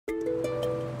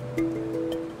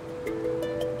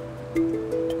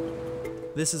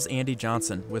This is Andy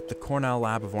Johnson with the Cornell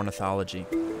Lab of Ornithology.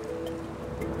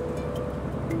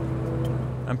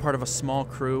 I'm part of a small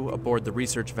crew aboard the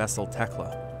research vessel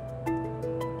Tekla.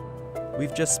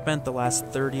 We've just spent the last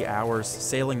 30 hours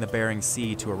sailing the Bering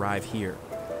Sea to arrive here.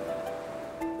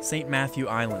 St. Matthew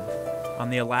Island, on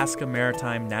the Alaska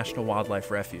Maritime National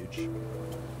Wildlife Refuge.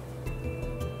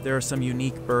 There are some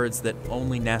unique birds that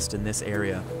only nest in this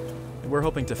area, and we're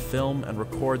hoping to film and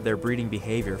record their breeding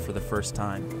behavior for the first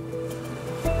time.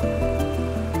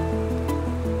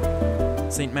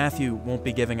 St. Matthew won't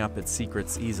be giving up its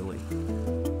secrets easily.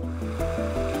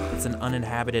 It's an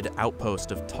uninhabited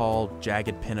outpost of tall,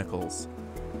 jagged pinnacles,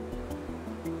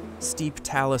 steep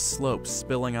talus slopes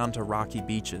spilling onto rocky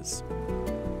beaches,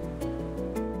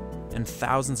 and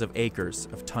thousands of acres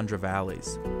of tundra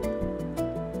valleys.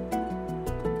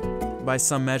 By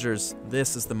some measures,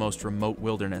 this is the most remote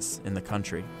wilderness in the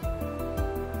country.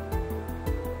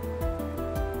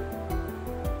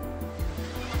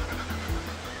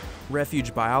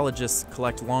 Refuge biologists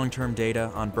collect long-term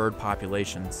data on bird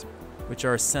populations, which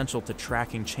are essential to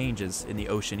tracking changes in the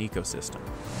ocean ecosystem.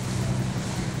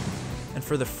 And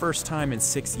for the first time in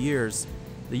 6 years,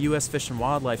 the U.S. Fish and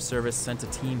Wildlife Service sent a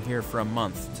team here for a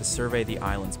month to survey the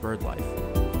island's bird life.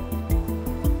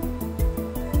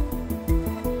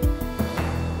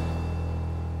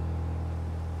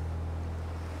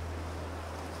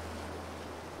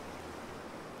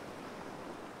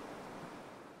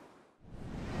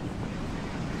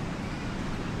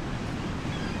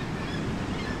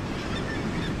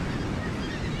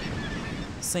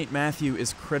 St. Matthew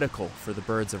is critical for the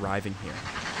birds arriving here.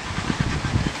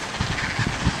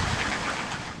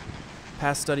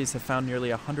 Past studies have found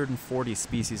nearly 140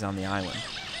 species on the island.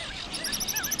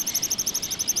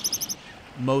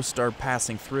 Most are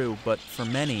passing through, but for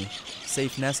many,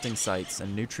 safe nesting sites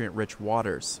and nutrient-rich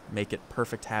waters make it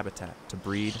perfect habitat to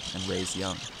breed and raise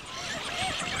young.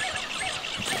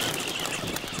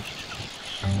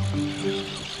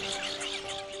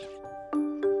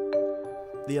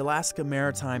 The Alaska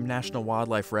Maritime National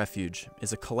Wildlife Refuge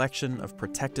is a collection of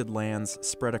protected lands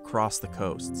spread across the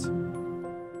coasts.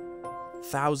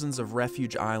 Thousands of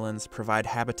refuge islands provide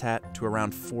habitat to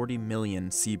around 40 million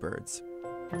seabirds.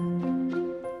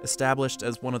 Established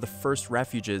as one of the first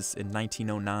refuges in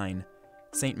 1909,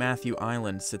 St. Matthew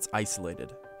Island sits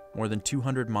isolated, more than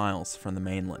 200 miles from the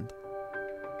mainland.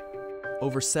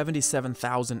 Over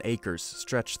 77,000 acres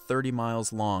stretch 30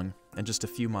 miles long and just a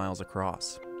few miles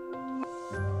across.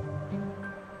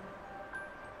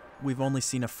 We've only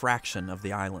seen a fraction of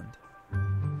the island.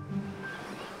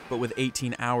 But with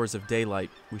 18 hours of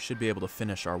daylight, we should be able to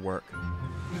finish our work.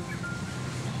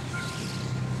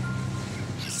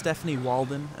 Stephanie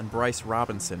Walden and Bryce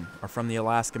Robinson are from the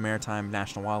Alaska Maritime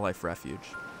National Wildlife Refuge.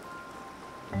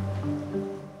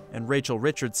 And Rachel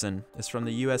Richardson is from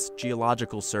the U.S.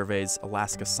 Geological Survey's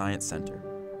Alaska Science Center.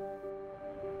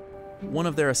 One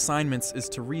of their assignments is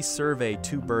to resurvey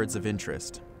two birds of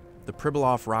interest, the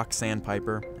Pribilof Rock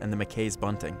Sandpiper and the McKay's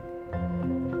Bunting.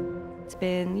 It's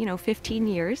been, 15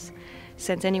 years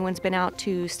since anyone's been out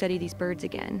to study these birds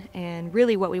again. And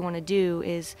really what we want to do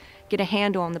is get a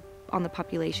handle on the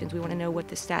populations. We want to know what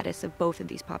the status of both of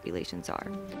these populations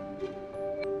are.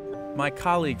 My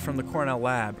colleague from the Cornell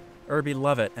Lab, Irby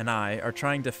Lovett, and I are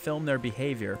trying to film their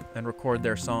behavior and record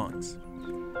their songs.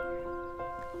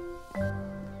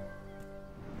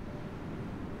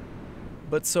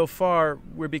 But so far,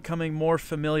 we're becoming more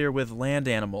familiar with land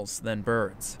animals than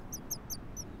birds.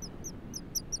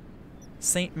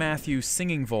 St. Matthew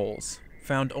singing voles,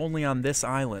 found only on this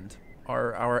island,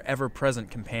 are our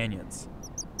ever-present companions.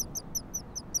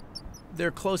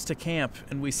 They're close to camp,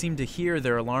 and we seem to hear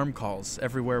their alarm calls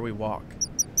everywhere we walk.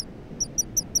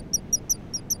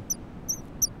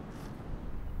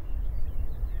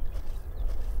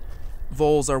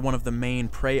 Voles are one of the main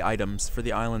prey items for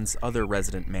the island's other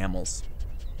resident mammals,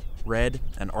 red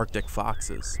and Arctic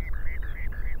foxes.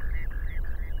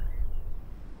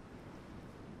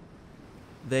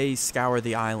 They scour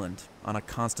the island on a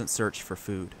constant search for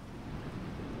food.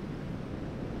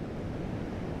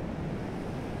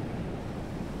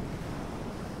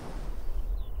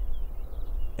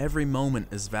 Every moment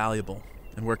is valuable,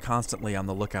 and we're constantly on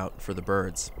the lookout for the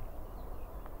birds.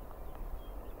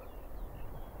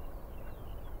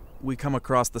 We come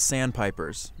across the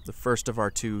sandpipers, the first of our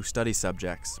two study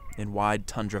subjects, in wide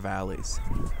tundra valleys.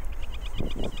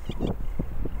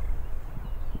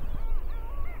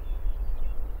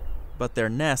 But their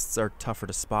nests are tougher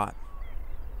to spot.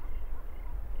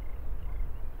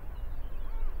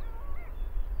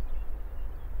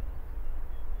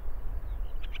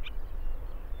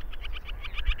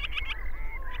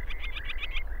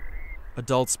 A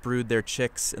Adults brood their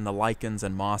chicks in the lichens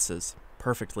and mosses,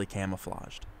 perfectly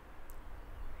camouflaged.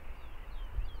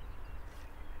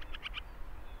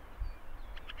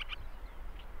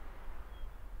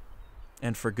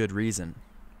 And for good reason.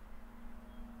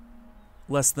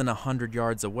 Less than 100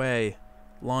 yards away,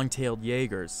 long-tailed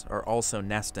Jaegers are also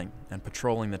nesting and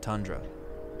patrolling the tundra.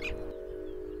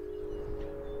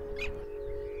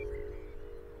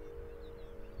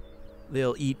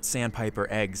 They'll eat sandpiper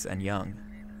eggs and young.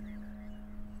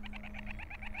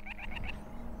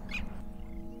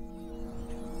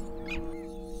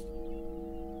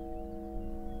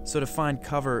 So to find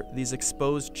cover, these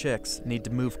exposed chicks need to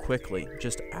move quickly,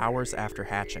 just hours after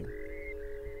hatching.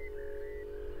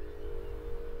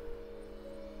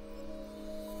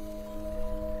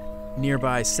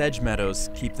 Nearby sedge meadows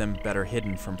keep them better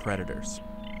hidden from predators.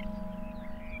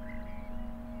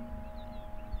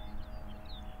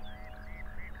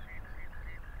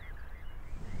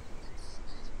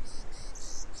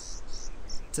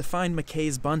 To find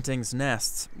McKay's bunting's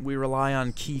nests, we rely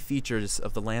on key features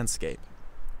of the landscape.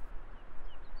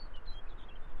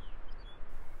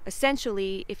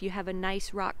 Essentially, if you have a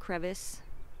nice rock crevice,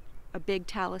 a big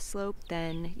talus slope,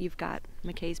 then you've got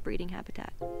McKay's breeding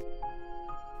habitat.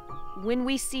 When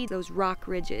we see those rock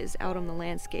ridges out on the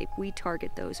landscape, we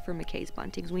target those for McKay's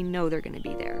buntings. We know they're going to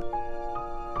be there.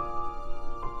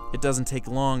 It doesn't take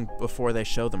long before they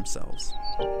show themselves.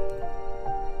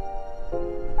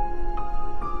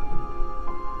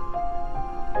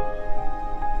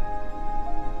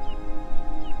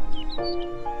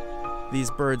 These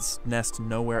birds nest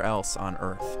nowhere else on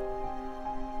Earth.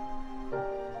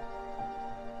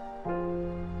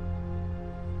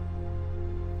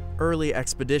 Early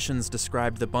expeditions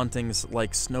described the buntings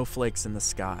like snowflakes in the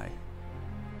sky.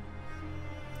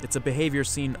 It's a behavior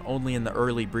seen only in the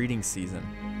early breeding season.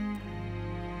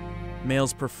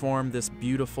 Males perform this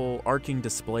beautiful, arcing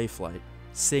display flight,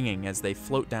 singing as they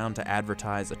float down to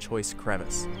advertise a choice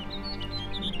crevice.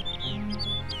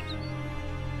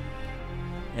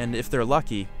 And if they're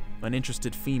lucky, an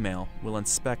interested female will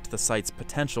inspect the site's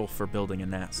potential for building a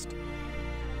nest.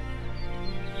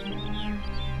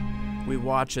 We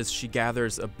watch as she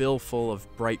gathers a bill full of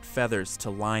bright feathers to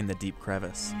line the deep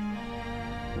crevice.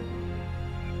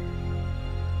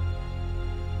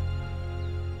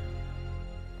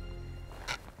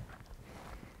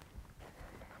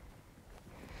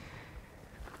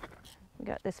 We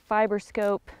got this fiber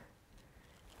scope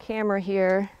camera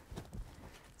here.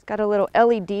 It's got a little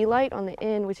LED light on the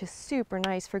end, which is super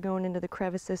nice for going into the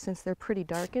crevices since they're pretty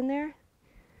dark in there.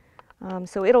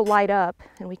 So it'll light up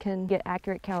and we can get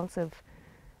accurate counts of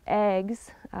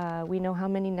eggs. We know how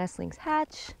many nestlings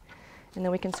hatch, and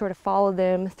then we can sort of follow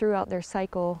them throughout their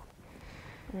cycle.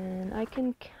 And I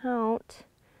can count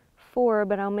 4,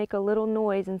 but I'll make a little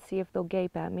noise and see if they'll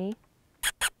gape at me.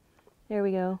 There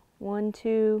we go. 1,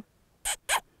 2,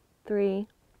 3,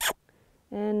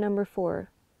 and number 4.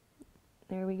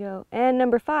 There we go. And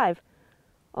number 5.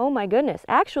 Oh my goodness.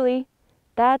 Actually,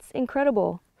 that's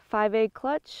incredible. 5-egg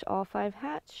clutch, all 5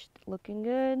 hatched, looking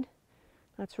good.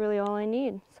 That's really all I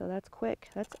need, so that's quick.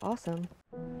 That's awesome.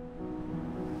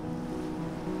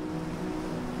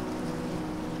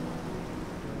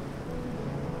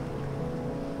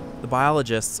 The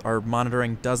biologists are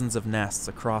monitoring dozens of nests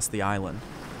across the island,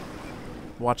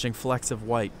 watching flecks of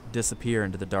white disappear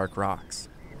into the dark rocks.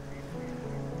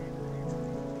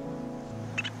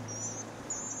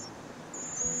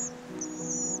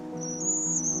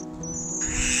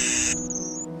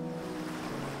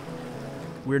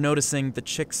 We're noticing the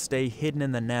chicks stay hidden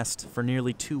in the nest for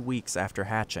nearly 2 weeks after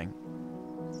hatching,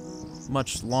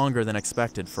 much longer than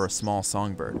expected for a small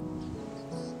songbird.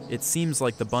 It seems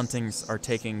like the buntings are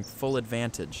taking full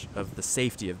advantage of the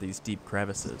safety of these deep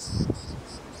crevices.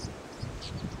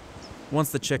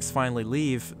 Once the chicks finally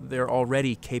leave, they're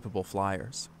already capable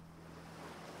flyers.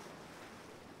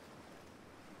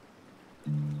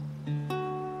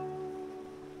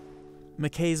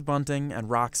 McKay's bunting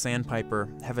and rock sandpiper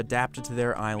have adapted to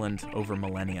their island over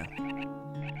millennia.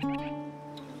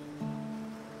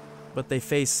 But they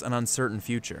face an uncertain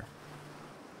future.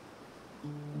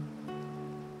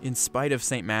 In spite of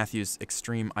St. Matthew's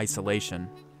extreme isolation,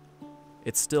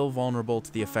 it's still vulnerable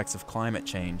to the effects of climate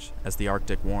change as the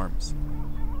Arctic warms.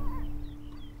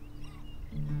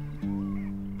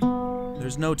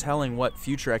 There's no telling what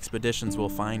future expeditions will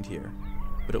find here,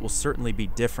 but it will certainly be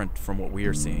different from what we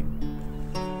are seeing.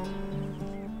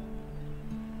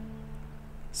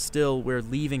 Still, we're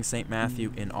leaving St.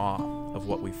 Matthew in awe of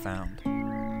what we've found.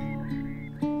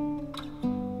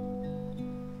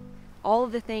 All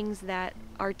of the things that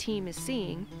our team is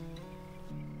seeing,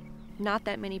 not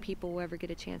that many people will ever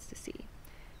get a chance to see.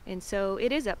 And so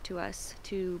it is up to us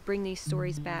to bring these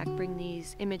stories back, bring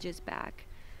these images back,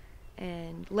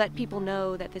 and let people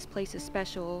know that this place is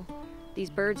special, these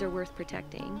birds are worth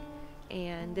protecting,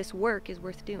 and this work is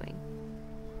worth doing.